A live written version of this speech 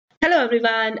Hello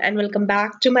everyone and welcome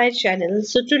back to my channel.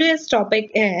 So today's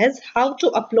topic is how to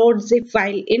upload zip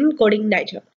file in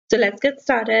CodeIgniter. So let's get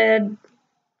started.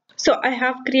 So I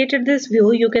have created this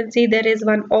view. You can see there is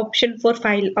one option for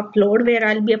file upload where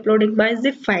I'll be uploading my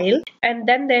zip file, and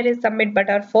then there is submit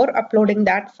button for uploading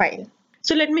that file.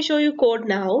 So let me show you code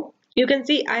now. You can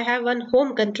see I have one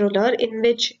home controller in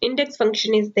which index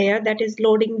function is there, that is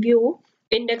loading view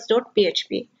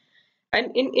index.php.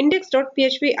 And in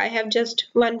index.php, I have just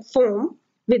one form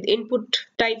with input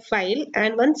type file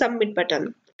and one submit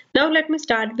button. Now let me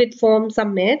start with form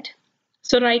submit.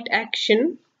 So write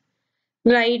action,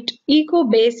 write echo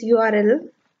base URL,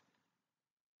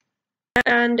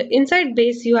 and inside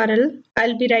base URL,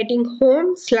 I'll be writing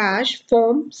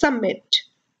home/form submit.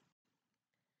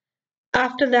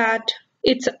 After that,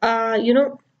 it's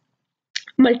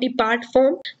multi-part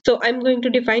form. So I'm going to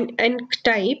define enc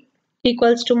type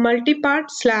equals to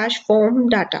multi-part/form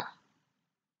data.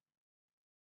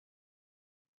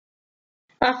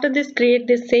 After this, create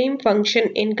the same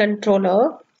function in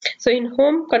controller. So in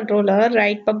home controller,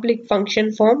 write public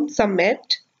function form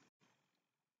submit.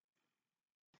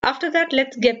 After that,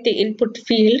 let's get the input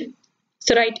field.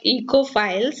 So write echo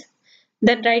files,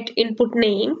 then write input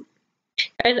name,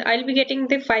 and I'll be getting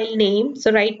the file name.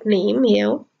 So write name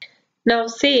here. Now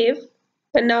save,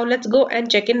 and now let's go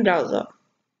and check in browser.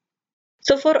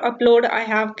 So for upload, I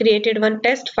have created one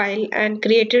test file and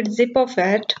created zip of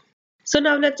it. So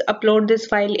now let's upload this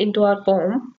file into our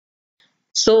form.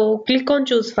 So click on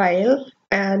choose file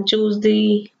and choose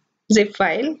the zip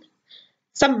file,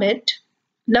 submit.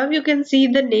 Now you can see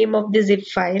the name of the zip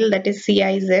file, that is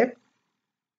CI-zip.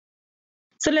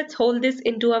 So let's hold this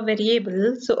into a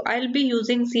variable. So I'll be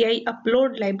using CI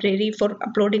upload library for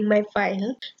uploading my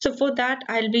file. So for that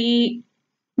I'll be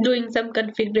doing some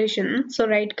configuration. So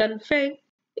write config,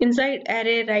 inside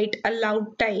array write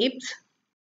allowed types.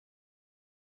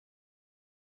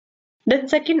 Then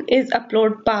second is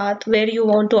upload path, where you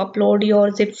want to upload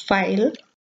your zip file.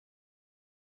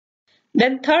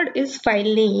 Then third is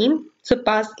file name, so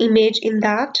pass image in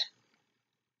that.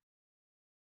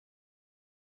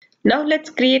 Now let's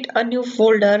create a new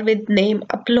folder with name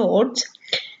uploads,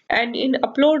 and in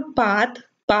upload path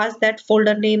pass that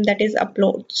folder name, that is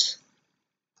uploads.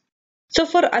 So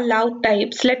for allowed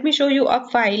types, let me show you a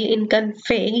file in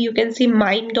config. You can see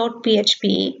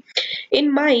mime.php.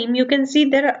 In mime you can see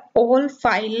there are all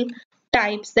file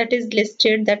types that is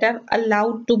listed that are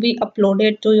allowed to be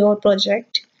uploaded to your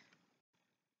project.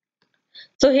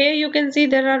 So here you can see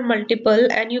there are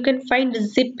multiple, and you can find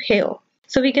zip here.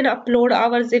 So we can upload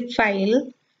our zip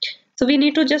file. So we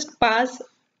need to just pass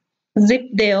zip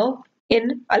there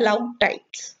in allowed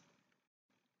types.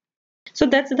 So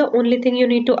that's the only thing you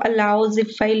need to allow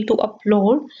zip file to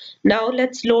upload. Now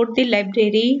let's load the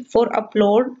library for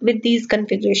upload with these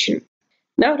configuration.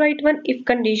 Now write one if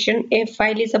condition if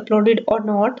file is uploaded or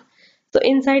not. So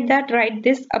inside that write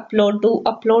this upload to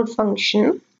upload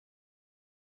function.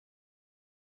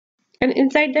 And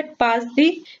inside that pass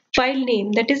the file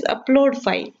name, that is upload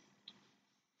file.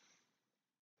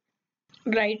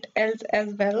 Write else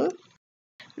as well.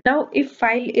 Now if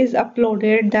file is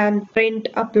uploaded, then print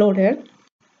uploaded,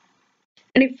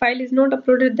 and if file is not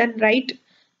uploaded, then write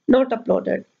not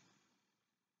uploaded.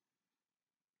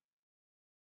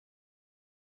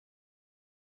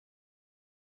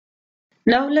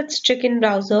 Now let's check in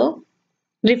browser,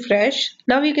 refresh.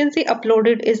 Now you can see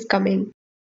uploaded is coming.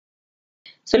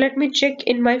 So let me check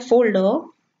in my folder.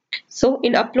 So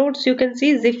in uploads you can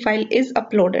see zip file is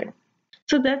uploaded.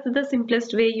 So that's the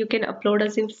simplest way you can upload a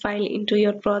zip file into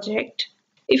your project.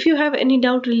 If you have any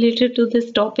doubt related to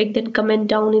this topic, then comment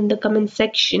down in the comment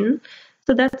section.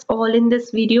 So that's all in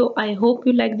this video. I hope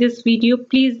you like this video.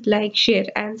 Please like, share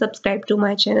and subscribe to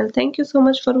my channel. Thank you so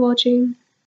much for watching.